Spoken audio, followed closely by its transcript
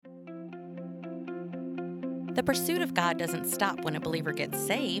The pursuit of God doesn't stop when a believer gets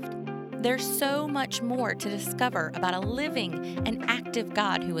saved. There's so much more to discover about a living and active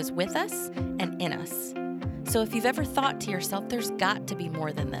God who is with us and in us. So if you've ever thought to yourself, there's got to be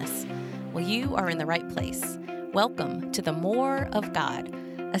more than this, well, you are in the right place. Welcome to the More of God,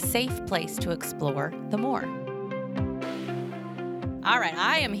 a safe place to explore the more. All right,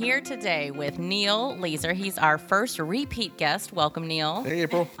 I am here today with Neal Leazer. He's our first repeat guest. Welcome, Neal. Hey,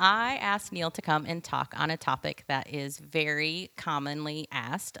 April. I asked Neal to come and talk on a topic that is very commonly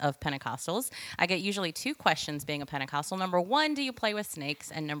asked of Pentecostals. I get usually two questions being a Pentecostal. Number one, do you play with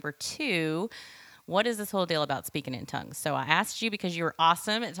snakes? And number two, what is this whole deal about speaking in tongues? So I asked you because you were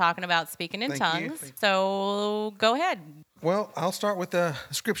awesome at talking about speaking in Thank you. tongues. So go ahead. Well, I'll start with the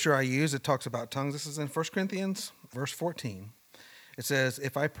scripture I use. It talks about tongues. This is in 1 Corinthians, verse 14. It says,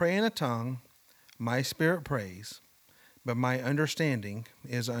 if I pray in a tongue, my spirit prays, but my understanding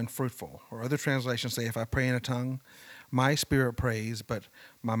is unfruitful. Or other translations say, if I pray in a tongue, my spirit prays, but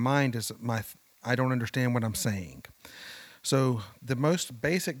my mind I don't understand what I'm saying. So the most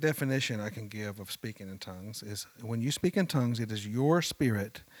basic definition I can give of speaking in tongues is when you speak in tongues, it is your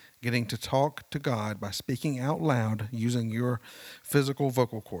spirit getting to talk to God by speaking out loud using your physical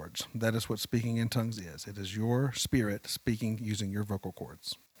vocal cords. That is what speaking in tongues is. It is your spirit speaking using your vocal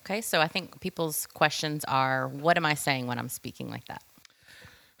cords. Okay, so I think people's questions are, what am I saying when I'm speaking like that?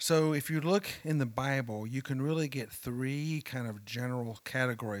 So if you look in the Bible, you can really get three kind of general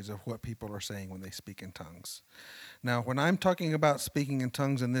categories of what people are saying when they speak in tongues. Now, when I'm talking about speaking in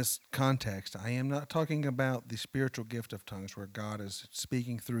tongues in this context, I am not talking about the spiritual gift of tongues where God is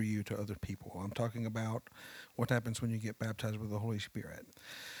speaking through you to other people. I'm talking about what happens when you get baptized with the Holy Spirit.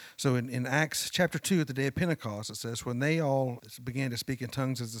 So in Acts chapter 2, at the day of Pentecost, it says, when they all began to speak in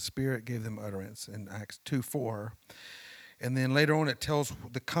tongues as the Spirit gave them utterance, in Acts 2:4. And then later on, it tells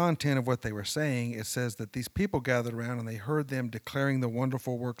the content of what they were saying. It says that these people gathered around and they heard them declaring the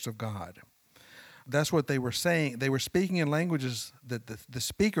wonderful works of God. That's what they were saying. They were speaking in languages that the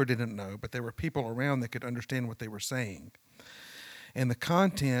speaker didn't know, but there were people around that could understand what they were saying. And the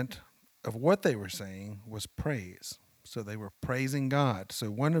content of what they were saying was praise. So they were praising God. So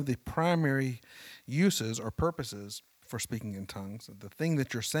one of the primary uses or purposes for speaking in tongues, the thing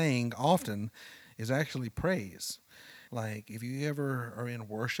that you're saying often is actually praise. Like if you ever are in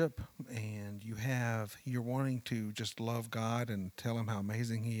worship and you're wanting to just love God and tell him how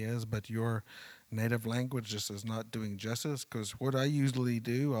amazing he is, but your native language just is not doing justice, because what I usually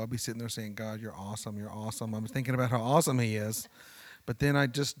do, I'll be sitting there saying, God, you're awesome, you're awesome. I'm thinking about how awesome he is, but then I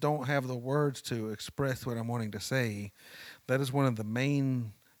just don't have the words to express what I'm wanting to say. That is one of the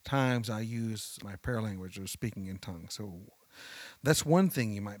main times I use my prayer language of speaking in tongues. So that's one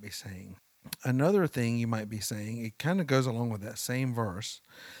thing you might be saying. Another thing you might be saying, it kind of goes along with that same verse.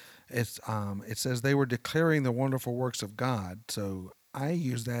 It says they were declaring the wonderful works of God. So I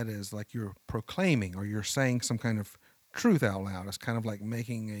use that as like you're proclaiming or you're saying some kind of truth out loud. It's kind of like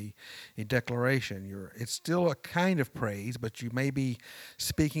making a declaration. It's still a kind of praise, but you may be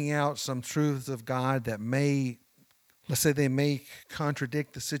speaking out some truths of God that let's say they may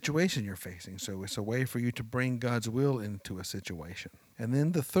contradict the situation you're facing. So it's a way for you to bring God's will into a situation. And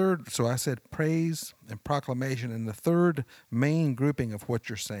then the third, so I said praise and proclamation, and the third main grouping of what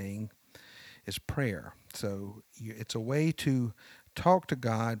you're saying is prayer. So it's a way to talk to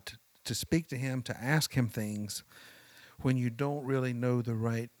God, to speak to him, to ask him things when you don't really know the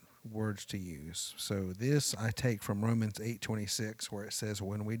right words to use. So this I take from Romans 8:26, where it says,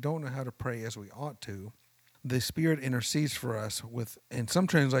 when we don't know how to pray as we ought to, the Spirit intercedes for us with, and some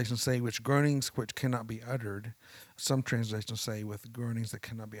translations say, with groanings which cannot be uttered. Some translations say with groanings that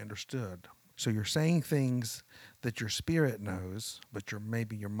cannot be understood. So you're saying things that your spirit knows, but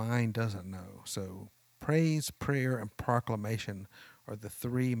maybe your mind doesn't know. So praise, prayer, and proclamation are the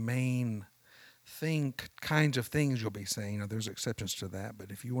three main kinds of things you'll be saying. Now, there's exceptions to that,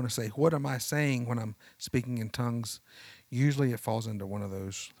 but if you want to say, what am I saying when I'm speaking in tongues, usually it falls into one of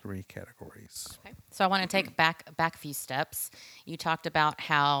those three categories. Okay. So I want to take back a few steps. You talked about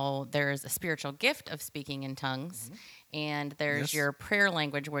how there's a spiritual gift of speaking in tongues, and there's your prayer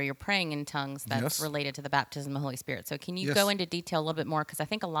language where you're praying in tongues that's related to the baptism of the Holy Spirit. So can you go into detail a little bit more? Because I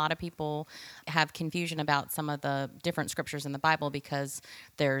think a lot of people have confusion about some of the different scriptures in the Bible because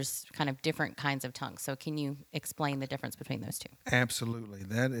there's kind of different kinds of tongues. So can you explain the difference between those two? Absolutely.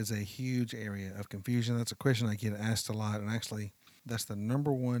 That is a huge area of confusion. That's a question I get asked a lot, and actually that's the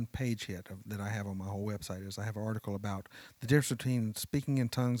number one page hit that I have on my whole website. Is I have an article about the difference between speaking in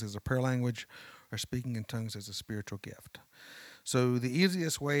tongues as a prayer language or speaking in tongues as a spiritual gift. So the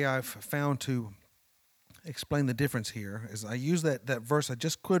easiest way I've found to explain the difference here is I use that verse I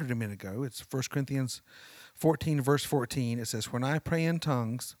just quoted a minute ago. It's 1 Corinthians 14, verse 14, it says, "When I pray in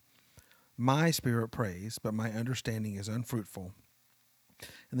tongues, my spirit prays, but my understanding is unfruitful."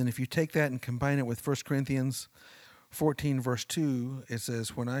 And then if you take that and combine it with 1 Corinthians 14, verse 2, it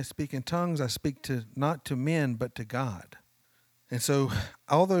says, "When I speak in tongues, I speak to not to men, but to God." And so,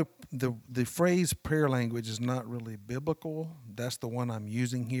 although the phrase prayer language is not really biblical, that's the one I'm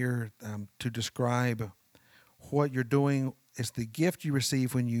using here to describe what you're doing. It's the gift you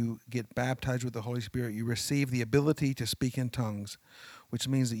receive when you get baptized with the Holy Spirit. You receive the ability to speak in tongues, which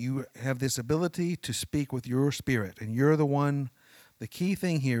means that you have this ability to speak with your spirit. And you're the one, the key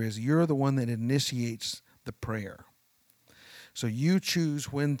thing here is you're the one that initiates the prayer. So you choose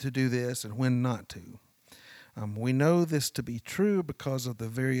when to do this and when not to. We know this to be true because of the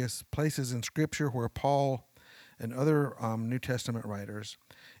various places in Scripture where Paul and other New Testament writers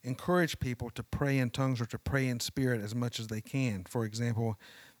encourage people to pray in tongues or to pray in spirit as much as they can. For example,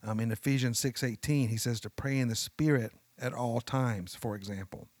 in Ephesians 6:18, he says to pray in the Spirit at all times, for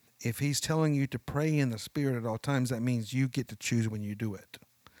example. If he's telling you to pray in the Spirit at all times, that means you get to choose when you do it.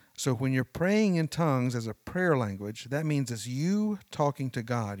 So when you're praying in tongues as a prayer language, that means it's you talking to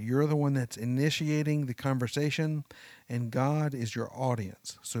God. You're the one that's initiating the conversation, and God is your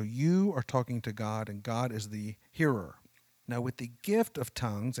audience. So you are talking to God, and God is the hearer. Now, with the gift of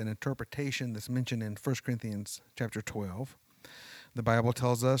tongues and interpretation that's mentioned in 1 Corinthians chapter 12, the Bible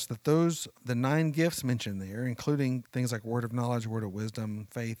tells us that the 9 gifts mentioned there, including things like word of knowledge, word of wisdom,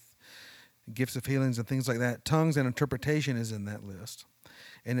 faith, gifts of healings, and things like that, tongues and interpretation is in that list.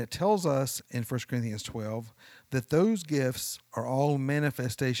 And it tells us in 1 Corinthians 12 that those gifts are all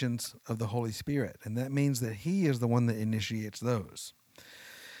manifestations of the Holy Spirit. And that means that He is the one that initiates those.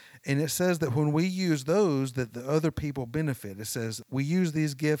 And it says that when we use those, that the other people benefit. It says we use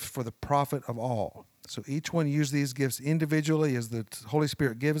these gifts for the profit of all. So each one use these gifts individually as the Holy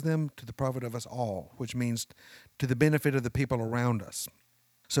Spirit gives them to the profit of us all, which means to the benefit of the people around us.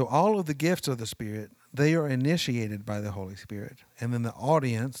 So all of the gifts of the Spirit, they are initiated by the Holy Spirit. And then the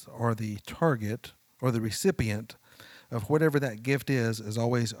audience or the target or the recipient of whatever that gift is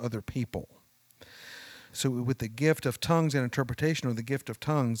always other people. So with the gift of tongues and interpretation or the gift of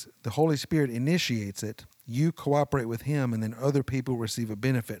tongues, the Holy Spirit initiates it. You cooperate with Him, and then other people receive a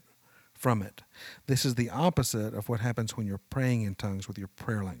benefit from it. This is the opposite of what happens when you're praying in tongues with your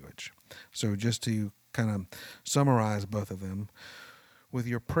prayer language. So just to kind of summarize both of them, with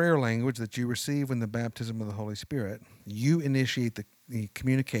your prayer language that you receive in the baptism of the Holy Spirit, you initiate the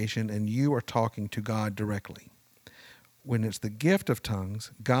communication and you are talking to God directly. When it's the gift of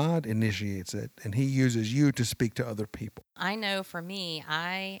tongues, God initiates it and He uses you to speak to other people. I know for me,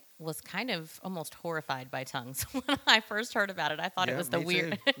 I was kind of almost horrified by tongues when I first heard about it. I thought it was the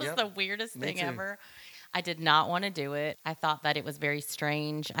weirdest thing ever. I did not want to do it. I thought that it was very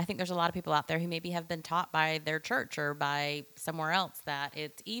strange. I think there's a lot of people out there who maybe have been taught by their church or by somewhere else that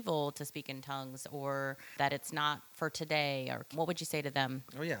it's evil to speak in tongues or that it's not for today. Or what would you say to them?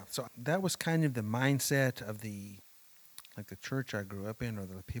 Oh, yeah. So that was kind of the mindset of the church I grew up in or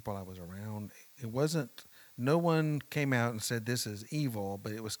the people I was around. It wasn't, no one came out and said this is evil,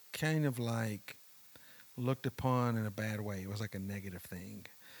 but it was kind of like looked upon in a bad way. It was like a negative thing.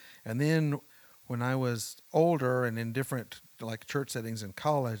 And then when I was older and in different like church settings in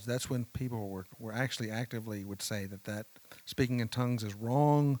college, that's when people were actually actively would say that speaking in tongues is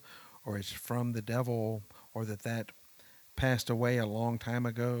wrong or it's from the devil or that passed away a long time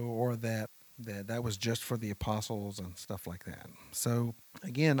ago or that was just for the apostles and stuff like that. So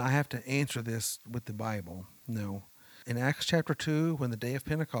again, I have to answer this with the Bible. No. In Acts chapter 2, when the day of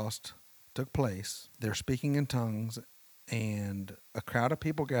Pentecost took place, they're speaking in tongues and a crowd of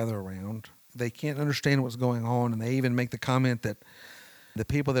people gather around. They can't understand what's going on, and they even make the comment that the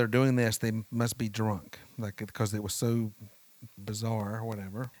people that are doing this, they must be drunk, because it was so bizarre or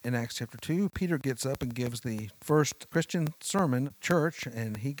whatever. In Acts chapter 2, Peter gets up and gives the first Christian sermon at church,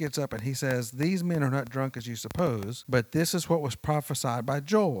 and he gets up and he says, "These men are not drunk as you suppose, but this is what was prophesied by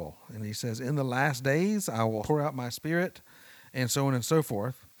Joel." And he says, "In the last days I will pour out my spirit," and so on and so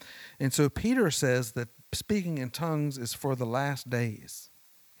forth. And so Peter says that speaking in tongues is for the last days.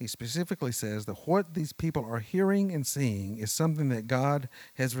 He specifically says that what these people are hearing and seeing is something that God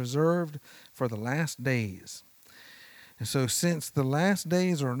has reserved for the last days. And so since the last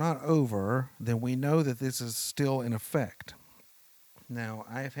days are not over, then we know that this is still in effect. Now,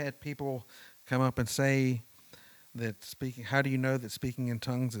 I've had people come up and say that how do you know that speaking in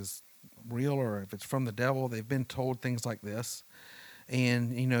tongues is real or if it's from the devil? They've been told things like this.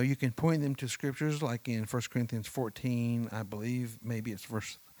 And, you can point them to scriptures like in 1 Corinthians 14, I believe, maybe it's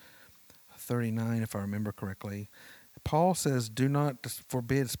verse 39 if I remember correctly. Paul says, do not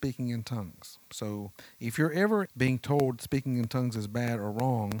forbid speaking in tongues. So if you're ever being told speaking in tongues is bad or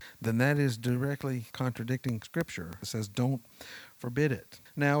wrong, then that is directly contradicting Scripture. It says, don't forbid it.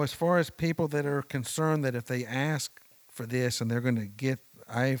 Now, as far as people that are concerned that if they ask for this and they're going to get,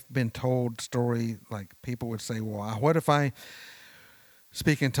 I've been told story like people would say, well, what if I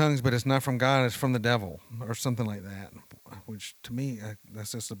speak in tongues, but it's not from God, it's from the devil, or something like that, which to me,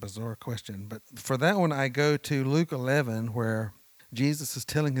 that's just a bizarre question. But for that one, I go to Luke 11, where Jesus is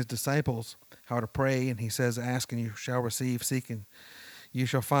telling his disciples how to pray, and he says, ask and you shall receive, seek and you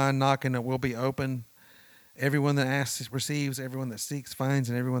shall find, knock and it will be open. Everyone that asks receives, everyone that seeks finds,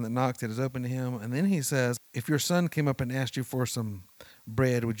 and everyone that knocks it is open to him. And then he says, if your son came up and asked you for some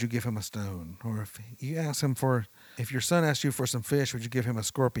bread, would you give him a stone? Or if your son asked you for some fish, would you give him a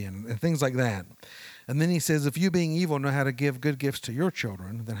scorpion? And things like that. And then he says, if you being evil know how to give good gifts to your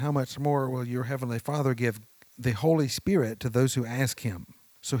children, then how much more will your heavenly Father give the Holy Spirit to those who ask him?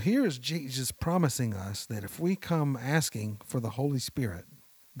 So here is Jesus promising us that if we come asking for the Holy Spirit,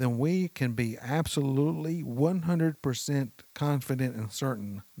 then we can be absolutely 100% confident and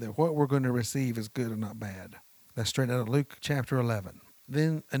certain that what we're going to receive is good and not bad. That's straight out of Luke chapter 11.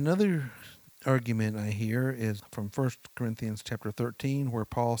 Then another argument I hear is from 1 Corinthians chapter 13, where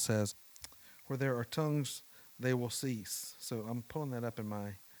Paul says, where there are tongues, they will cease. So I'm pulling that up in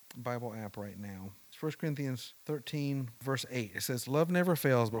my Bible app right now. It's 1 Corinthians 13, verse 8. It says, love never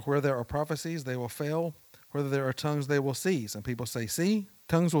fails, but where there are prophecies, they will fail. Where there are tongues, they will cease. And people say, see,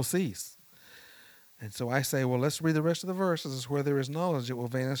 tongues will cease. And so I say, well, let's read the rest of the verse. This is where there is knowledge, it will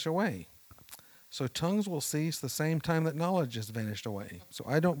vanish away. So tongues will cease the same time that knowledge has vanished away. So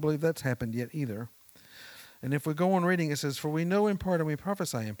I don't believe that's happened yet either. And if we go on reading, it says, for we know in part and we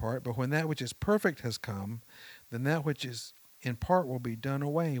prophesy in part, but when that which is perfect has come, then that which is in part will be done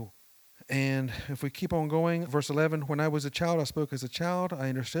away. And if we keep on going, verse 11, when I was a child, I spoke as a child, I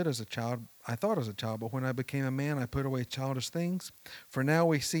understood as a child, I thought as a child, but when I became a man, I put away childish things. For now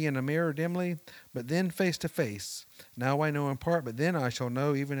we see in a mirror dimly, but then face to face. Now I know in part, but then I shall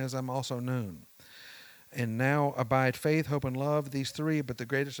know, even as I'm also known. And now abide faith, hope, and love, these three, but the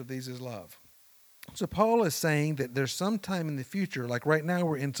greatest of these is love. So Paul is saying that there's some time in the future, like right now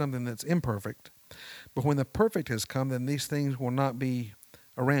we're in something that's imperfect, but when the perfect has come, then these things will not be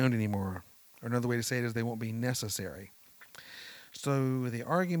around anymore. Or another way to say it is they won't be necessary. So the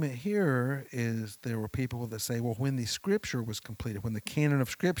argument here is there were people that say, well, when the Scripture was completed, when the canon of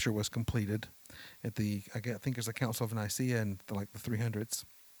Scripture was completed at I think it's the Council of Nicaea in the 300s,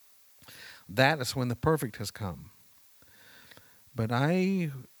 that is when the perfect has come. But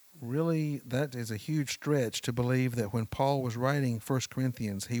that is a huge stretch to believe that when Paul was writing 1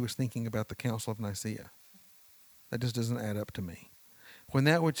 Corinthians, he was thinking about the Council of Nicaea. That just doesn't add up to me. When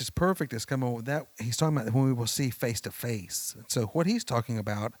that which is perfect is coming, he's talking about when we will see face to face. So what he's talking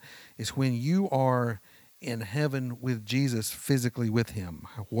about is when you are in heaven with Jesus, physically with him,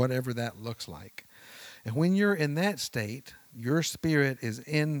 whatever that looks like. And when you're in that state, your spirit is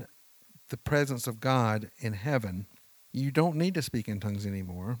in the presence of God in heaven. You don't need to speak in tongues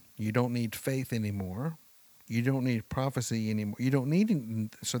anymore. You don't need faith anymore. You don't need prophecy anymore.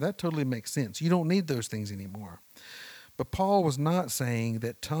 So that totally makes sense. You don't need those things anymore. But Paul was not saying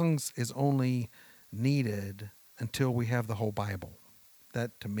that tongues is only needed until we have the whole Bible.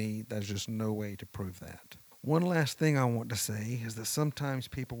 That, to me, there's just no way to prove that. One last thing I want to say is that sometimes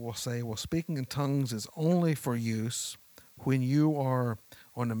people will say, well, speaking in tongues is only for use when you are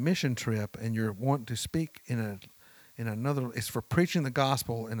on a mission trip and you want to speak in another, it's for preaching the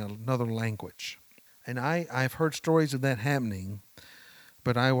gospel in another language. And I've heard stories of that happening,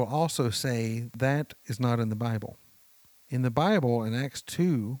 but I will also say that is not in the Bible. In the Bible, in Acts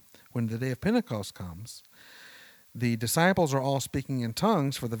 2, when the day of Pentecost comes, the disciples are all speaking in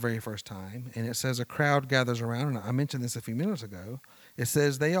tongues for the very first time, and it says a crowd gathers around, and I mentioned this a few minutes ago. It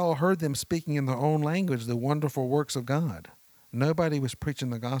says they all heard them speaking in their own language the wonderful works of God. Nobody was preaching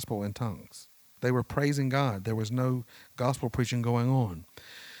the gospel in tongues. They were praising God. There was no gospel preaching going on.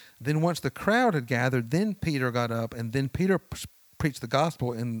 Then once the crowd had gathered, then Peter got up, and then Peter preached the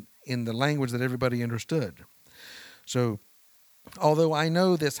gospel in the language that everybody understood. So, although I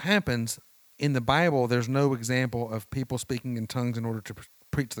know this happens, in the Bible, there's no example of people speaking in tongues in order to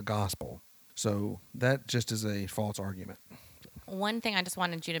preach the gospel. So that just is a false argument. One thing I just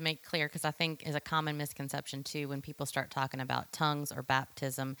wanted you to make clear, because I think is a common misconception too when people start talking about tongues or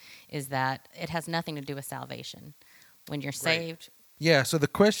baptism, is that it has nothing to do with salvation. When you're saved. Yeah, so the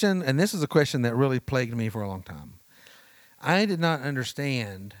question, and this is a question that really plagued me for a long time. I did not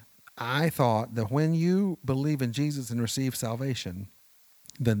understand. I thought that when you believe in Jesus and receive salvation,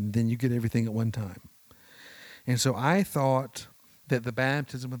 then you get everything at one time. And so I thought that the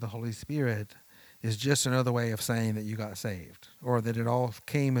baptism of the Holy Spirit is just another way of saying that you got saved, or that it all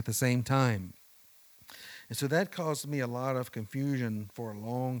came at the same time. And so that caused me a lot of confusion for a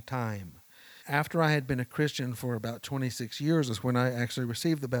long time. After I had been a Christian for about 26 years is when I actually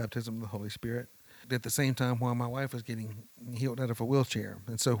received the baptism of the Holy Spirit, at the same time while my wife was getting healed out of a wheelchair.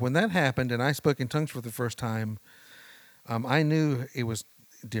 And so when that happened and I spoke in tongues for the first time, I knew it was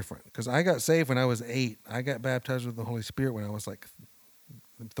different because I got saved when I was 8. I got baptized with the Holy Spirit when I was like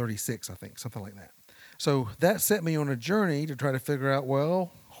 36, I think, something like that. So that set me on a journey to try to figure out,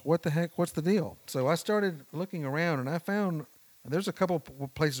 well, what the heck, what's the deal? So I started looking around and I found there's a couple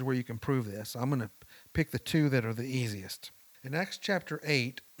places where you can prove this. I'm going to pick the two that are the easiest. In Acts chapter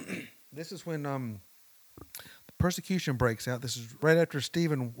 8, this is when the persecution breaks out. This is right after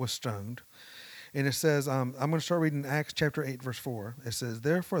Stephen was stoned. And it says, I'm going to start reading Acts chapter 8, verse 4. It says,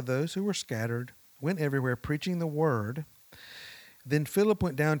 therefore those who were scattered went everywhere preaching the word. Then Philip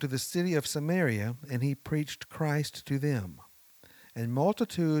went down to the city of Samaria, and he preached Christ to them. And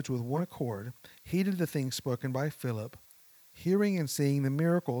multitudes with one accord heeded the things spoken by Philip, hearing and seeing the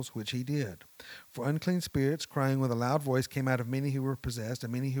miracles which he did. For unclean spirits, crying with a loud voice, came out of many who were possessed,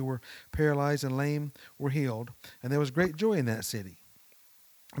 and many who were paralyzed and lame were healed. And there was great joy in that city.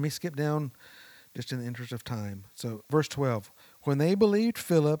 Let me skip down just in the interest of time. So verse 12, when they believed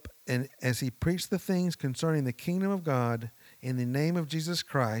Philip, and as he preached the things concerning the kingdom of God in the name of Jesus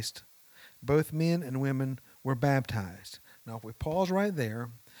Christ, both men and women were baptized. Now, if we pause right there,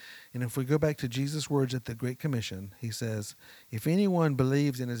 and if we go back to Jesus' words at the Great Commission, he says, if anyone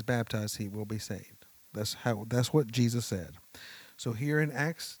believes and is baptized, he will be saved. That's what Jesus said. So here in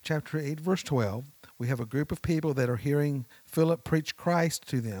Acts chapter 8, verse 12, we have a group of people that are hearing Philip preach Christ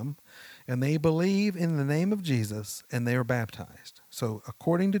to them, and they believe in the name of Jesus, and they are baptized. So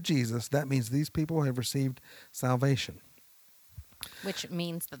according to Jesus, that means these people have received salvation. Which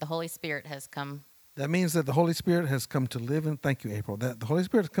means that the Holy Spirit has come. That means that the Holy Spirit has come to live in, thank you, April, that the Holy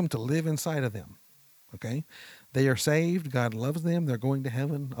Spirit has come to live inside of them. Okay? They are saved. God loves them. They're going to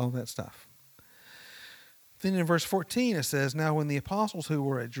heaven, all that stuff. Then in verse 14 it says, now when the apostles who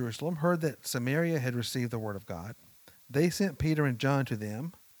were at Jerusalem heard that Samaria had received the word of God, they sent Peter and John to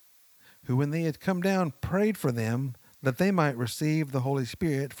them, who when they had come down prayed for them that they might receive the Holy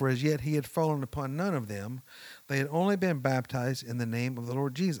Spirit, for as yet he had fallen upon none of them. They had only been baptized in the name of the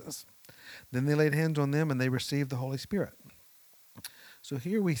Lord Jesus. Then they laid hands on them and they received the Holy Spirit. So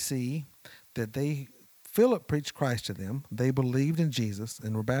here we see that Philip preached Christ to them. They believed in Jesus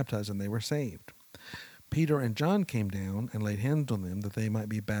and were baptized and they were saved. Peter and John came down and laid hands on them that they might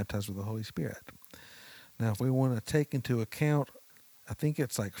be baptized with the Holy Spirit. Now, if we want to take into account, I think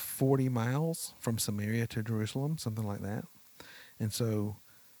it's like 40 miles from Samaria to Jerusalem, something like that. And so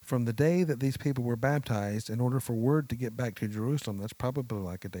from the day that these people were baptized, in order for word to get back to Jerusalem, that's probably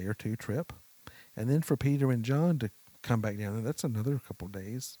like a day or two trip. And then for Peter and John to come back down there, that's another couple of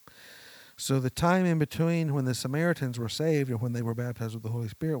days. So the time in between when the Samaritans were saved and when they were baptized with the Holy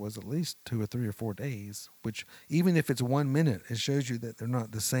Spirit was at least 2 or 3 or 4 days, which even if it's 1 minute, it shows you that they're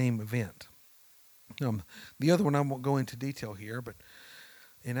not the same event. The other one I won't go into detail here, but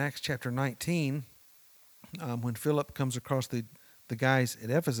in Acts chapter 19, when Philip comes across the guys at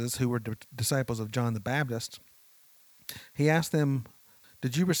Ephesus who were disciples of John the Baptist, he asked them,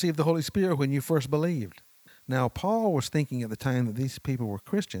 did you receive the Holy Spirit when you first believed? Now, Paul was thinking at the time that these people were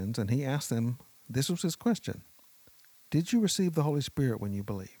Christians, and he asked them, this was his question, did you receive the Holy Spirit when you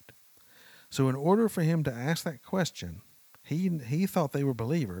believed? So in order for him to ask that question, he thought they were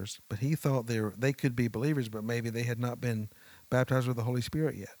believers, but he thought they could be believers, but maybe they had not been baptized with the Holy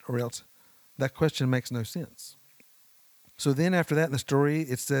Spirit yet, or else that question makes no sense. So then after that in the story,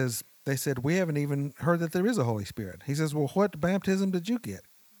 it says, they said, we haven't even heard that there is a Holy Spirit. He says, well, what baptism did you get?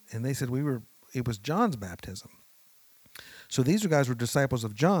 And they said, it was John's baptism. So these guys were disciples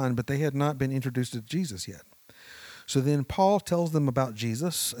of John, but they had not been introduced to Jesus yet. So then Paul tells them about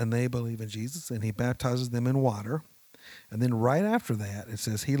Jesus, and they believe in Jesus, and he baptizes them in water. And then right after that, it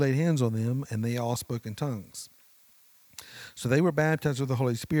says he laid hands on them, and they all spoke in tongues. So they were baptized with the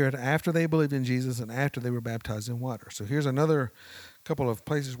Holy Spirit after they believed in Jesus and after they were baptized in water. So here's another couple of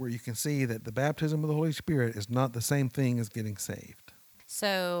places where you can see that the baptism of the Holy Spirit is not the same thing as getting saved.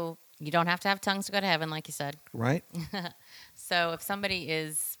 So you don't have to have tongues to go to heaven, like you said. Right. So if somebody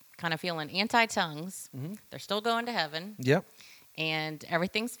is kind of feeling anti-tongues, they're still going to heaven. Yep. And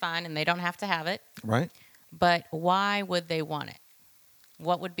everything's fine and they don't have to have it. Right. But why would they want it?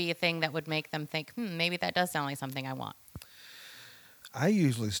 What would be a thing that would make them think, maybe that does sound like something I want? I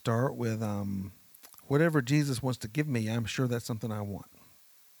usually start with whatever Jesus wants to give me, I'm sure that's something I want.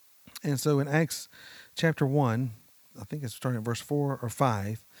 And so in Acts chapter 1, I think it's starting at verse 4 or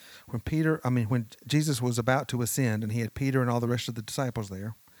 5, when Jesus was about to ascend and he had Peter and all the rest of the disciples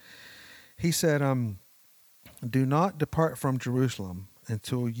there, he said, do not depart from Jerusalem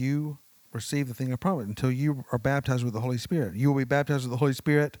until you receive the thing I promised, until you are baptized with the Holy Spirit. You will be baptized with the Holy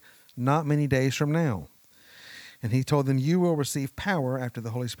Spirit not many days from now. And he told them, you will receive power after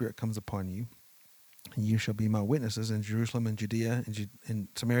the Holy Spirit comes upon you. And you shall be my witnesses in Jerusalem and Judea and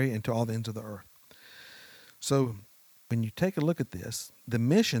Samaria and to all the ends of the earth. So when you take a look at this, the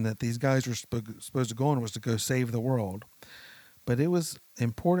mission that these guys were supposed to go on was to go save the world. But it was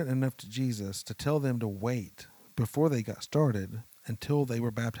important enough to Jesus to tell them to wait before they got started until they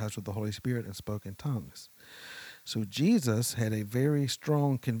were baptized with the Holy Spirit and spoke in tongues. So Jesus had a very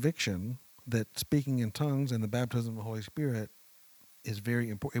strong conviction that speaking in tongues and the baptism of the Holy Spirit is very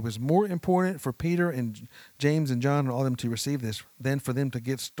important. It was more important for Peter and James and John and all of them to receive this than for them to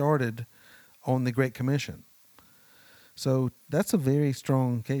get started on the Great Commission. So that's a very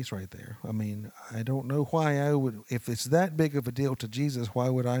strong case right there. I mean, I don't know why I would, if it's that big of a deal to Jesus, why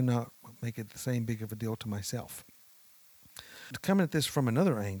would I not make it the same big of a deal to myself? Coming at this from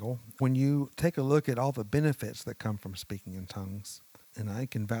another angle, when you take a look at all the benefits that come from speaking in tongues, and I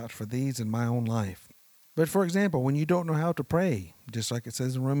can vouch for these in my own life. But for example, when you don't know how to pray, just like it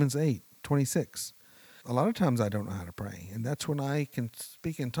says in Romans 8:26, a lot of times I don't know how to pray. And that's when I can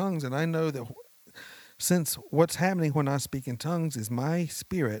speak in tongues. And I know that since what's happening when I speak in tongues is my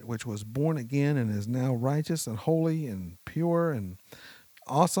spirit, which was born again and is now righteous and holy and pure and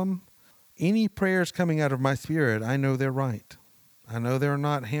awesome, any prayers coming out of my spirit, I know they're right. I know they're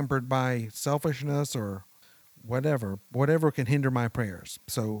not hampered by selfishness or whatever can hinder my prayers.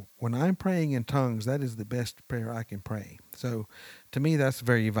 So when I'm praying in tongues, that is the best prayer I can pray. So to me, that's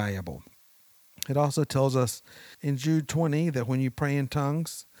very valuable. It also tells us in Jude 20 that when you pray in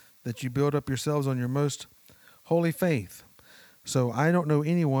tongues, that you build up yourselves on your most holy faith. So I don't know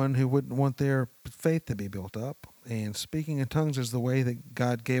anyone who wouldn't want their faith to be built up. And speaking in tongues is the way that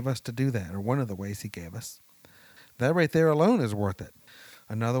God gave us to do that, or one of the ways he gave us. That right there alone is worth it.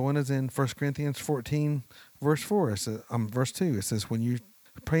 Another one is in 1 Corinthians 14, verse 4. Verse 2. It says, when you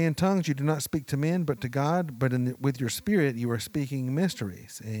pray in tongues, you do not speak to men, but to God. But with your spirit, you are speaking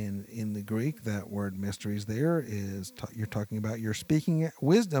mysteries. And in the Greek, that word mysteries there is, you're talking about you're speaking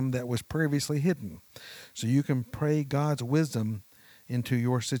wisdom that was previously hidden. So you can pray God's wisdom into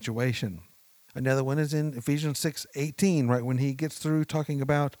your situation. Another one is in Ephesians 6:18, right when he gets through talking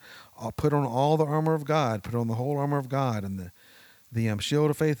about, put on all the armor of God, put on the whole armor of God, and the shield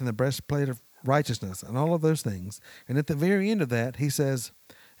of faith and the breastplate of righteousness and all of those things. And at the very end of that, he says,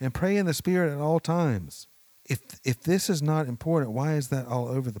 and pray in the Spirit at all times. If this is not important, why is that all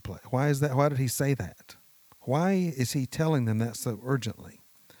over the place? Why did he say that? Why is he telling them that so urgently?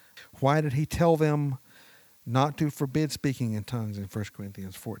 Why did he tell them not to forbid speaking in tongues in 1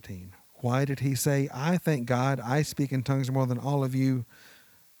 Corinthians 14? Why did he say, I thank God I speak in tongues more than all of you?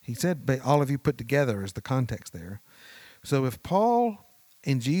 He said, all of you put together is the context there. So if Paul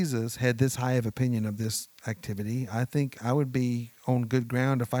and Jesus had this high of opinion of this activity, I think I would be on good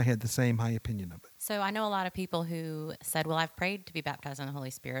ground if I had the same high opinion of it. So I know a lot of people who said, well, I've prayed to be baptized in the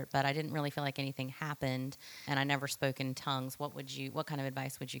Holy Spirit, but I didn't really feel like anything happened, and I never spoke in tongues. What kind of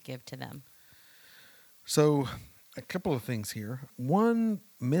advice would you give to them? So a couple of things here. One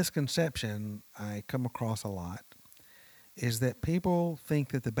misconception I come across a lot is that people think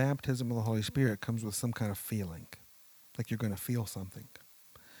that the baptism of the Holy Spirit comes with some kind of feeling, like you're going to feel something.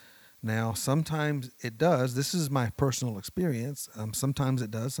 Now, sometimes it does. This is my personal experience. Sometimes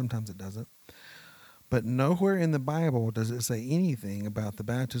it does, sometimes it doesn't. But nowhere in the Bible does it say anything about the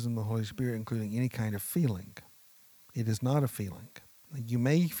baptism of the Holy Spirit including any kind of feeling. It is not a feeling. You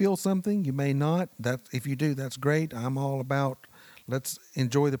may feel something, you may not. If you do, that's great. I'm all about let's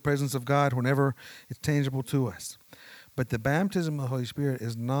enjoy the presence of God whenever it's tangible to us. But the baptism of the Holy Spirit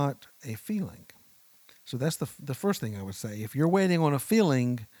is not a feeling. So that's the first thing I would say. If you're waiting on a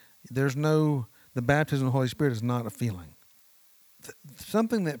feeling, the baptism of the Holy Spirit is not a feeling.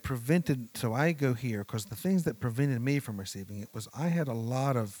 Something that so I go here, because the things that prevented me from receiving it was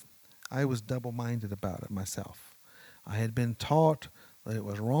I was double-minded about it myself. I had been taught that it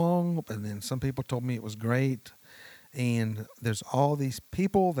was wrong, and then some people told me it was great. And there's all these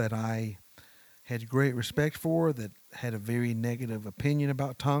people that I had great respect for that had a very negative opinion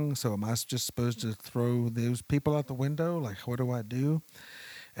about tongues. So am I just supposed to throw those people out the window? Like, what do I do?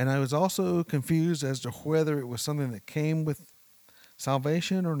 And I was also confused as to whether it was something that came with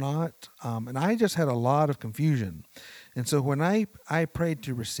salvation or not. And I just had a lot of confusion. And so when I prayed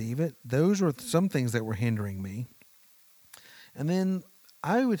to receive it, those were some things that were hindering me. And then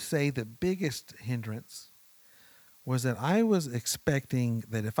I would say the biggest hindrance was that I was expecting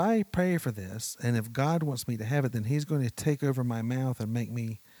that if I pray for this and if God wants me to have it, then He's going to take over my mouth and make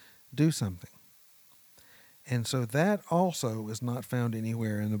me do something. And so that also is not found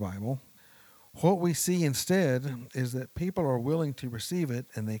anywhere in the Bible. What we see instead is that people are willing to receive it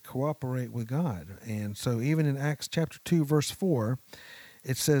and they cooperate with God. And so even in Acts chapter 2, verse 4,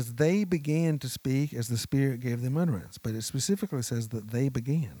 it says they began to speak as the Spirit gave them utterance. But it specifically says that they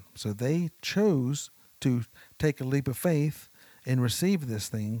began. So they chose to take a leap of faith and receive this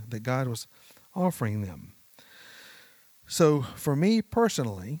thing that God was offering them. So for me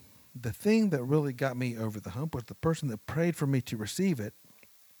personally, the thing that really got me over the hump was the person that prayed for me to receive it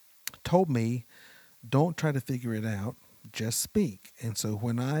told me, don't try to figure it out, just speak. And so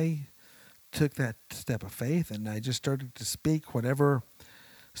when I took that step of faith and I just started to speak whatever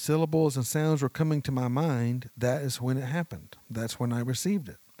syllables and sounds were coming to my mind, that is when it happened. That's when I received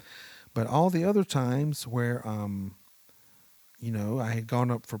it. But all the other times where, I had gone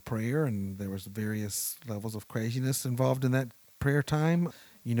up for prayer and there was various levels of craziness involved in that prayer time,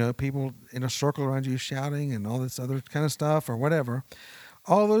 people in a circle around you shouting and all this other kind of stuff or whatever.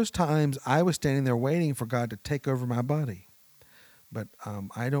 All those times I was standing there waiting for God to take over my body. But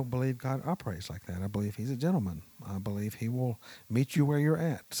I don't believe God operates like that. I believe He's a gentleman. I believe He will meet you where you're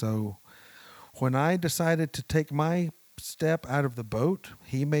at. So when I decided to take my step out of the boat,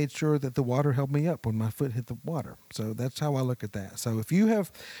 He made sure that the water held me up when my foot hit the water. So that's how I look at that. So if you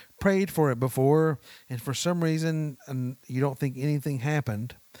have prayed for it before and for some reason you don't think anything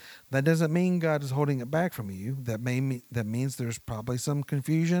happened, that doesn't mean God is holding it back from you. That means there's probably some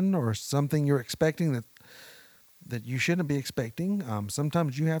confusion or something you're expecting that you shouldn't be expecting.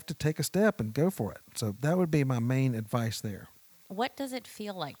 Sometimes you have to take a step and go for it. So that would be my main advice there. What does it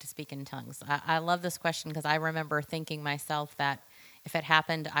feel like to speak in tongues? I love this question because I remember thinking myself that if it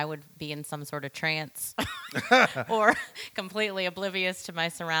happened, I would be in some sort of trance or completely oblivious to my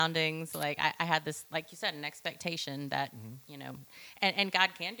surroundings. Like I had this, like you said, an expectation that, and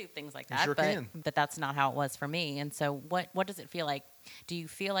God can do things like that, sure but that's not how it was for me. And so what does it feel like? Do you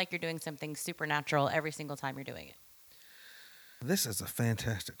feel like you're doing something supernatural every single time you're doing it? This is a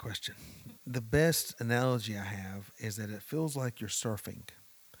fantastic question. The best analogy I have is that it feels like you're surfing.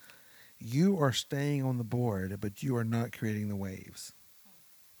 You are staying on the board, but you are not creating the waves.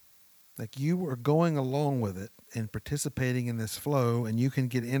 Like you are going along with it and participating in this flow, and you can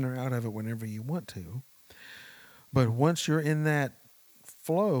get in or out of it whenever you want to. But once you're in that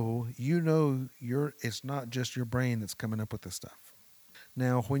flow, it's not just your brain that's coming up with this stuff.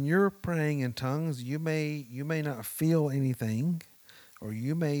 Now, when you're praying in tongues, you may not feel anything, or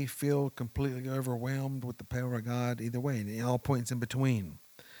you may feel completely overwhelmed with the power of God. Either way, and all points in between.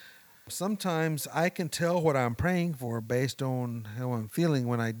 Sometimes I can tell what I'm praying for based on how I'm feeling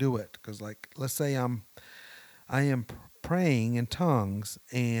when I do it. Because, like, let's say I am praying in tongues,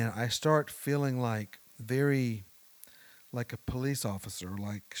 and I start feeling like a police officer,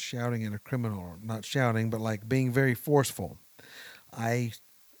 like shouting at a criminal, or not shouting, but like being very forceful. I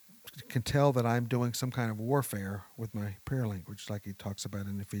can tell that I'm doing some kind of warfare with my prayer language, like he talks about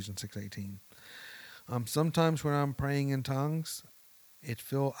in Ephesians 6:18. Sometimes when I'm praying in tongues,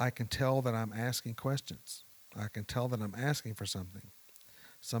 I can tell that I'm asking questions. I can tell that I'm asking for something.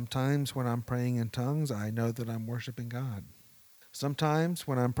 Sometimes when I'm praying in tongues, I know that I'm worshiping God. Sometimes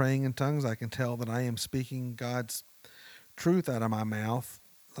when I'm praying in tongues, I can tell that I am speaking God's truth out of my mouth.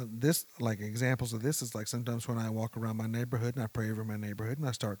 Examples of this is like sometimes when I walk around my neighborhood and I pray over my neighborhood and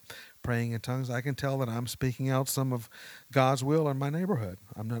I start praying in tongues, I can tell that I'm speaking out some of God's will in my neighborhood.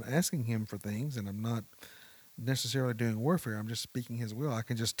 I'm not asking Him for things, and I'm not necessarily doing warfare. I'm just speaking His will. I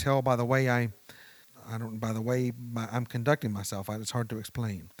can just tell by the way I'm conducting myself. It's hard to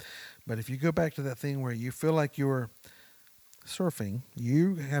explain. But if you go back to that thing where you feel like you're surfing,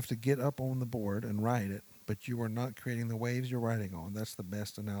 you have to get up on the board and ride it, but you are not creating the waves you're riding on. That's the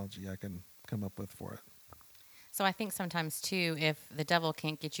best analogy I can come up with for it. So I think sometimes too, if the devil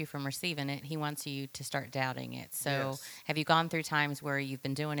can't get you from receiving it, he wants you to start doubting it. So Yes. have you gone through times where you've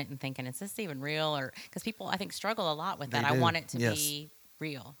been doing it and thinking, is this even real? Or because people, I think, struggle a lot with that. They I do. want it to Yes. be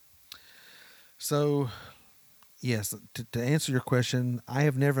real. So, yes, to answer your question, I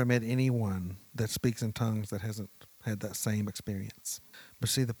have never met anyone that speaks in tongues that hasn't had that same experience. But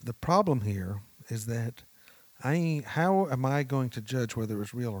see, the problem here is that how am I going to judge whether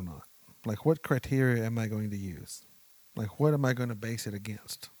it's real or not? Like, what criteria am I going to use? Like, what am I going to base it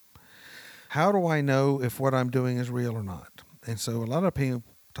against? How do I know if what I'm doing is real or not? And so a lot of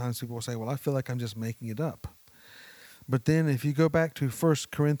times people will say, well, I feel like I'm just making it up. But then if you go back to 1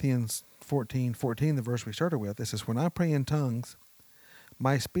 Corinthians 14:14, the verse we started with, it says, when I pray in tongues,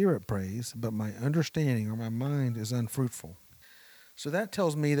 My spirit prays, but my understanding or my mind is unfruitful. So that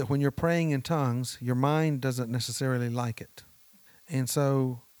tells me that when you're praying in tongues, your mind doesn't necessarily like it. And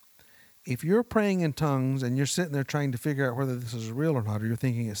so if you're praying in tongues and you're sitting there trying to figure out whether this is real or not, or you're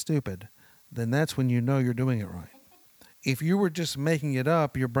thinking it's stupid, then that's when you know you're doing it right. If you were just making it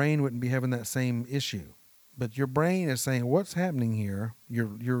up, your brain wouldn't be having that same issue. But your brain is saying, what's happening here?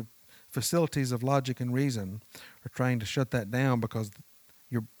 Your facilities of logic and reason are trying to shut that down because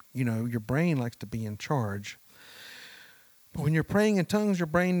your brain likes to be in charge. But when you're praying in tongues, your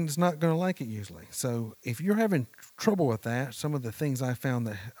brain is not going to like it usually. So if you're having trouble with that, some of the things I found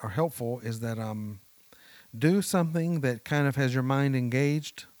that are helpful is that do something that kind of has your mind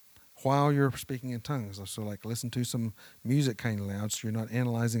engaged while you're speaking in tongues. So like listen to some music kind of loud so you're not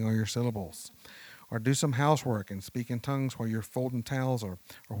analyzing all your syllables. Or do some housework and speak in tongues while you're folding towels or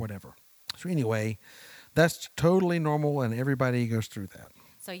whatever. So anyway, that's totally normal and everybody goes through that.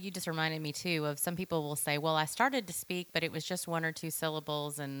 So you just reminded me too of some people will say, well, I started to speak, but it was just one or two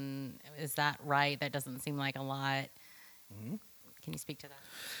syllables. And is that right? That doesn't seem like a lot. Mm-hmm. Can you speak to that?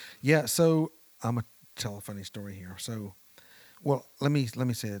 Yeah. So I'm going to tell a funny story here. So, well, let me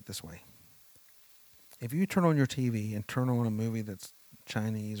say it this way. If you turn on your TV and turn on a movie that's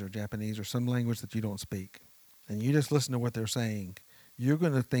Chinese or Japanese or some language that you don't speak, and you just listen to what they're saying, you're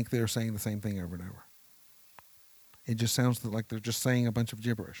going to think they're saying the same thing over and over. It just sounds like they're just saying a bunch of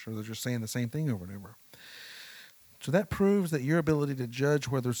gibberish, or they're just saying the same thing over and over. So that proves that your ability to judge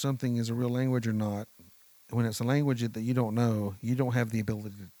whether something is a real language or not, when it's a language that you don't know, you don't have the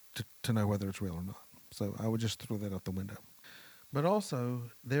ability to know whether it's real or not. So I would just throw that out the window. But also,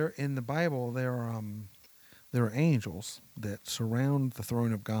 there in the Bible, there are angels that surround the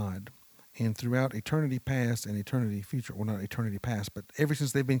throne of God. And throughout eternity past and eternity future, well, not eternity past, but ever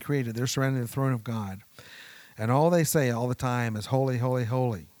since they've been created, they're surrounding the throne of God. And all they say all the time is holy, holy,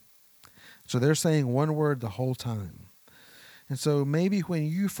 holy. So they're saying one word the whole time. And so maybe when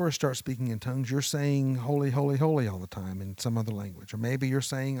you first start speaking in tongues, you're saying holy, holy, holy all the time in some other language. Or maybe you're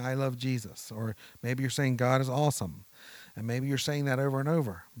saying I love Jesus. Or maybe you're saying God is awesome. And maybe you're saying that over and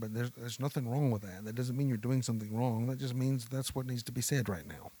over. But there's nothing wrong with that. That doesn't mean you're doing something wrong. That just means that's what needs to be said right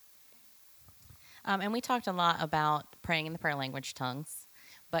now. And we talked a lot about praying in the prayer language tongues.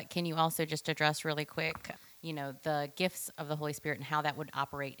 But can you also just address really quick, the gifts of the Holy Spirit and how that would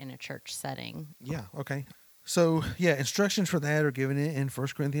operate in a church setting? Yeah, okay. So, instructions for that are given in 1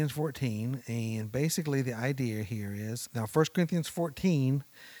 Corinthians 14. And basically the idea here is, now 1 Corinthians 14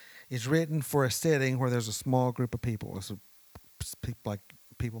 is written for a setting where there's a small group of people. It's like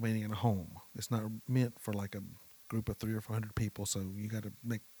people meeting in a home. It's not meant for like a group of 300 or 400 people. So you got to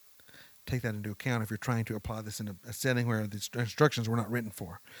take that into account if you're trying to apply this in a setting where the instructions were not written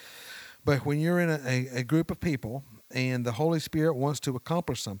for. But when you're in a group of people and the Holy Spirit wants to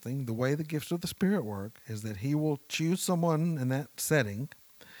accomplish something, the way the gifts of the Spirit work is that He will choose someone in that setting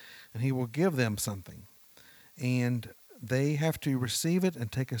and He will give them something. And they have to receive it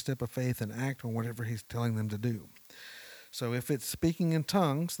and take a step of faith and act on whatever He's telling them to do. So if it's speaking in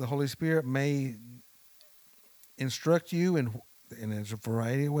tongues, the Holy Spirit may instruct you and there's a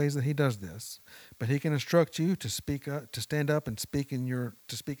variety of ways that He does this, but He can instruct you to speak up, to stand up and speak in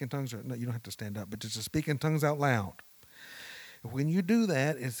tongues. Or no, you don't have to stand up, but just to speak in tongues out loud. When you do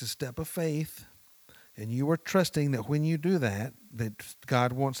that, it's a step of faith, and you are trusting that when you do that, that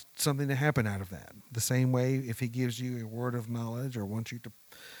God wants something to happen out of that. The same way if He gives you a word of knowledge or wants you to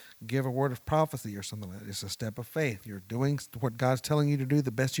give a word of prophecy or something like that, it's a step of faith. You're doing what God's telling you to do the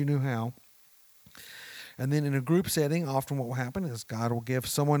best you know how. And then in a group setting, often what will happen is God will give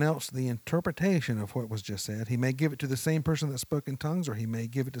someone else the interpretation of what was just said. He may give it to the same person that spoke in tongues, or He may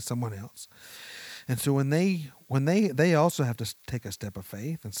give it to someone else. And so when they also have to take a step of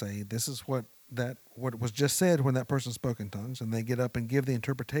faith and say, this is what was just said when that person spoke in tongues, and they get up and give the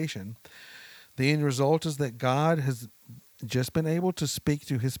interpretation. The end result is that God has just been able to speak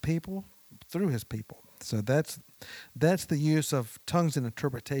to His people through His people. So that's the use of tongues and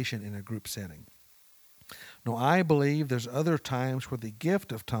interpretation in a group setting. Now, I believe there's other times where the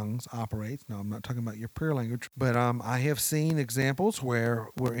gift of tongues operates. Now, I'm not talking about your prayer language, but I have seen examples where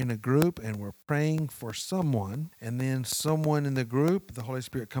we're in a group and we're praying for someone, and then someone in the group, the Holy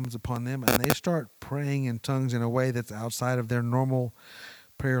Spirit comes upon them, and they start praying in tongues in a way that's outside of their normal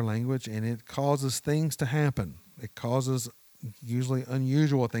prayer language, and it causes things to happen. It causes usually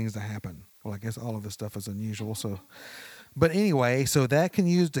unusual things to happen. Well, I guess all of this stuff is unusual, so... But anyway, so that can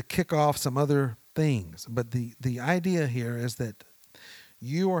use to kick off some other things. But the idea here is that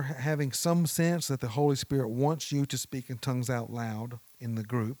you are having some sense that the Holy Spirit wants you to speak in tongues out loud in the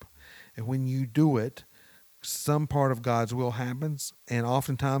group. And when you do it, some part of God's will happens, and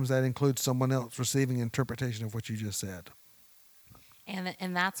oftentimes that includes someone else receiving interpretation of what you just said.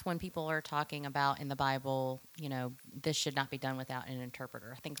 And that's when people are talking about in the Bible, this should not be done without an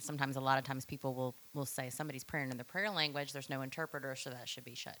interpreter. I think sometimes, a lot of times, people will say somebody's praying in the prayer language, there's no interpreter, so that should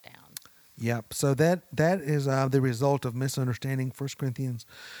be shut down. Yep. So that is the result of misunderstanding 1 Corinthians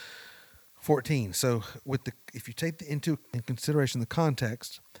 14. So if you take into consideration the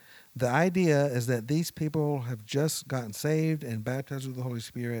context, the idea is that these people have just gotten saved and baptized with the Holy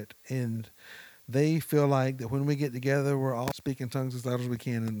Spirit, and they feel like that when we get together, we're all speaking tongues as loud as we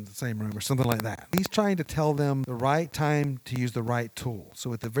can in the same room or something like that. He's trying to tell them the right time to use the right tool.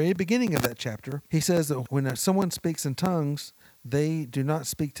 So at the very beginning of that chapter, he says that when someone speaks in tongues, they do not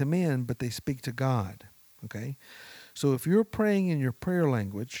speak to men, but they speak to God. Okay? So if you're praying in your prayer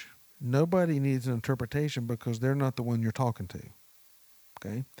language, nobody needs an interpretation because they're not the one you're talking to.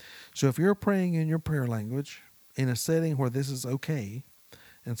 Okay? So if you're praying in your prayer language in a setting where this is okay,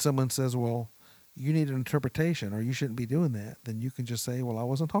 and someone says, well, you need an interpretation or you shouldn't be doing that, then you can just say, well, I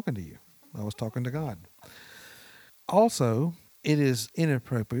wasn't talking to you. I was talking to God. Also, it is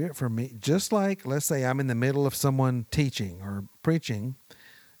inappropriate for me, just like, let's say I'm in the middle of someone teaching or preaching,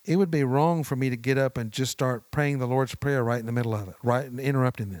 it would be wrong for me to get up and just start praying the Lord's Prayer right in the middle of it, right, and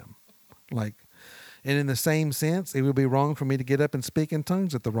interrupting them. And in the same sense, it would be wrong for me to get up and speak in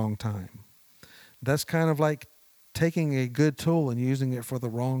tongues at the wrong time. That's kind of like taking a good tool and using it for the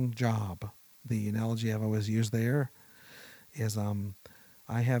wrong job. The analogy I've always used there is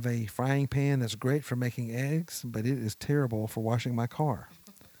I have a frying pan that's great for making eggs, but it is terrible for washing my car.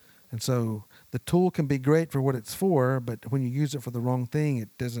 And so the tool can be great for what it's for, but when you use it for the wrong thing, it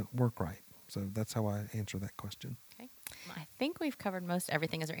doesn't work right. So that's how I answer that question. Okay. I think we've covered most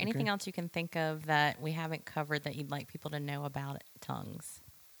everything. Is there anything else you can think of that we haven't covered that you'd like people to know about tongues?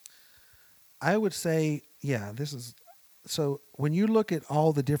 I would say, yeah, so when you look at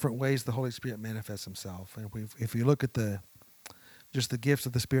all the different ways the Holy Spirit manifests himself, and if you look at just the gifts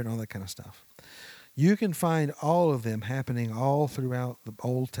of the Spirit and all that kind of stuff, you can find all of them happening all throughout the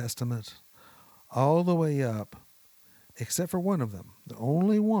Old Testament, all the way up, except for one of them. The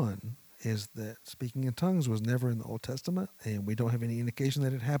only one is that speaking in tongues was never in the Old Testament, and we don't have any indication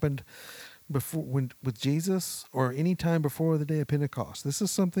that it happened with Jesus or any time before the day of Pentecost. This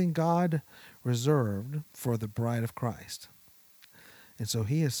is something God reserved for the bride of Christ. And so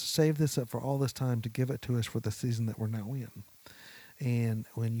he has saved this up for all this time to give it to us for the season that we're now in. And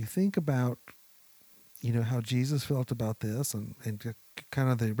when you think about, how Jesus felt about this and kind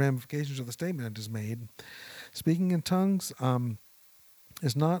of the ramifications of the statement I just made, speaking in tongues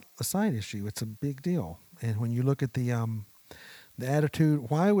is not a side issue. It's a big deal. And when you look at the attitude,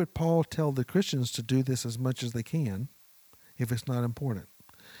 why would Paul tell the Christians to do this as much as they can if it's not important?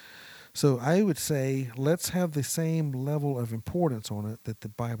 So I would say let's have the same level of importance on it that the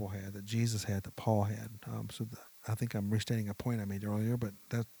Bible had, that Jesus had, that Paul had. I think I'm restating a point I made earlier, but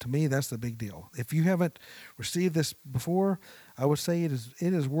to me, that's the big deal. If you haven't received this before, I would say it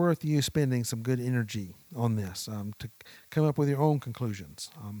is worth you spending some good energy on this to come up with your own conclusions.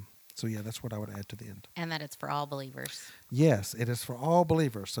 So yeah, that's what I would add to the end. And that it's for all believers. Yes, it is for all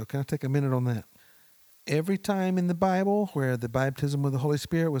believers. So can I take a minute on that? Every time in the Bible where the baptism with the Holy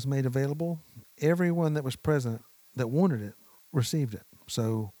Spirit was made available, everyone that was present that wanted it received it.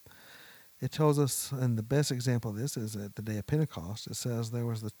 So it tells us, and the best example of this is at the day of Pentecost. It says there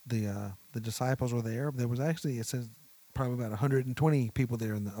was the disciples were there. There was actually, it says, probably about 120 people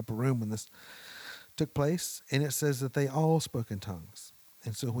there in the upper room when this took place, and it says that they all spoke in tongues.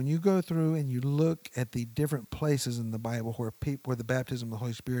 And so when you go through and you look at the different places in the Bible where the baptism of the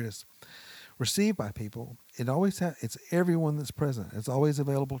Holy Spirit is received by people, it's everyone that's present. It's always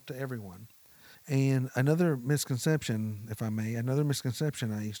available to everyone. And another misconception, if I may, I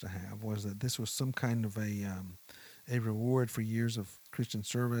used to have was that this was some kind of a reward for years of Christian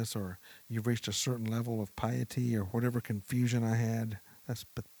service, or you've reached a certain level of piety, or whatever confusion I had. That's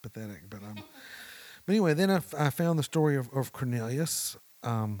pathetic. But anyway, then I found the story of Cornelius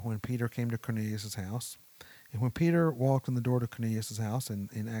when Peter came to Cornelius' house. And when Peter walked in the door to Cornelius' house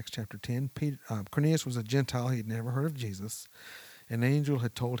in Acts chapter 10, Cornelius was a Gentile. He had never heard of Jesus. An angel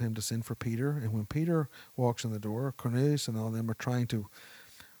had told him to send for Peter. And when Peter walks in the door, Cornelius and all of them are trying to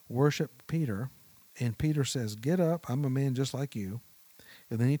worship Peter. And Peter says, "Get up, I'm a man just like you."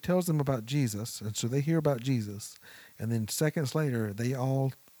 And then he tells them about Jesus. And so they hear about Jesus. And then seconds later, they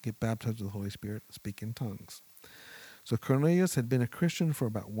all get baptized with the Holy Spirit and speak in tongues. So Cornelius had been a Christian for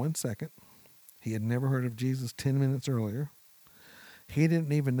about 1 second. He had never heard of Jesus 10 minutes earlier. He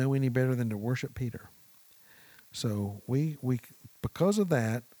didn't even know any better than to worship Peter. So we because of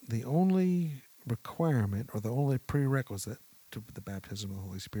that, the only requirement or the only prerequisite to the baptism of the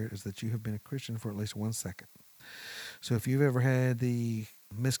Holy Spirit is that you have been a Christian for at least 1 second. So if you've ever had the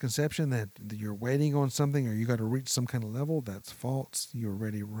misconception that you're waiting on something or you got to reach some kind of level, that's false. You're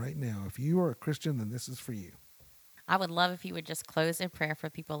ready right now. If you are a Christian, then this is for you. I would love if you would just close in prayer for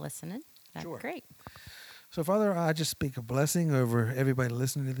people listening. That'd be great. So, Father, I just speak a blessing over everybody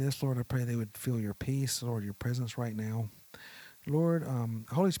listening to this. Lord, I pray they would feel your peace, Lord, your presence right now. Lord,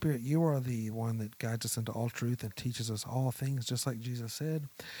 Holy Spirit, you are the one that guides us into all truth and teaches us all things, just like Jesus said.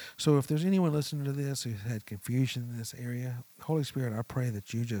 So if there's anyone listening to this who's had confusion in this area, Holy Spirit, I pray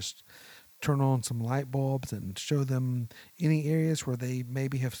that you just turn on some light bulbs and show them any areas where they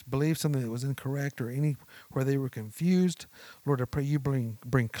maybe have believed something that was incorrect or any where they were confused. Lord, I pray you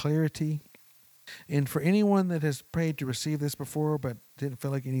bring clarity. And for anyone that has prayed to receive this before but didn't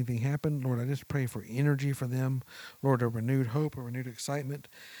feel like anything happened, Lord, I just pray for energy for them. Lord, a renewed hope, a renewed excitement,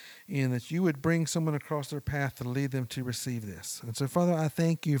 and that you would bring someone across their path to lead them to receive this. And so, Father, I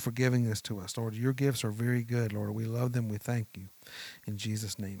thank you for giving this to us. Lord, your gifts are very good, Lord. We love them. We thank you. In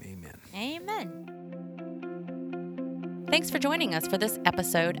Jesus' name, amen. Amen. Thanks for joining us for this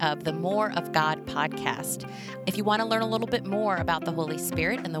episode of the More of God podcast. If you want to learn a little bit more about the Holy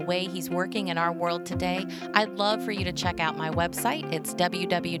Spirit and the way He's working in our world today, I'd love for you to check out my website. It's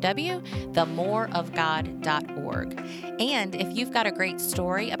www.themoreofgod.org. And if you've got a great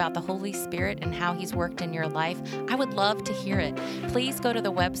story about the Holy Spirit and how He's worked in your life, I would love to hear it. Please go to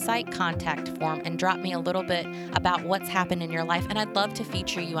the website contact form and drop me a little bit about what's happened in your life, and I'd love to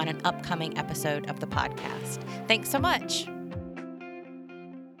feature you on an upcoming episode of the podcast. Thanks so much.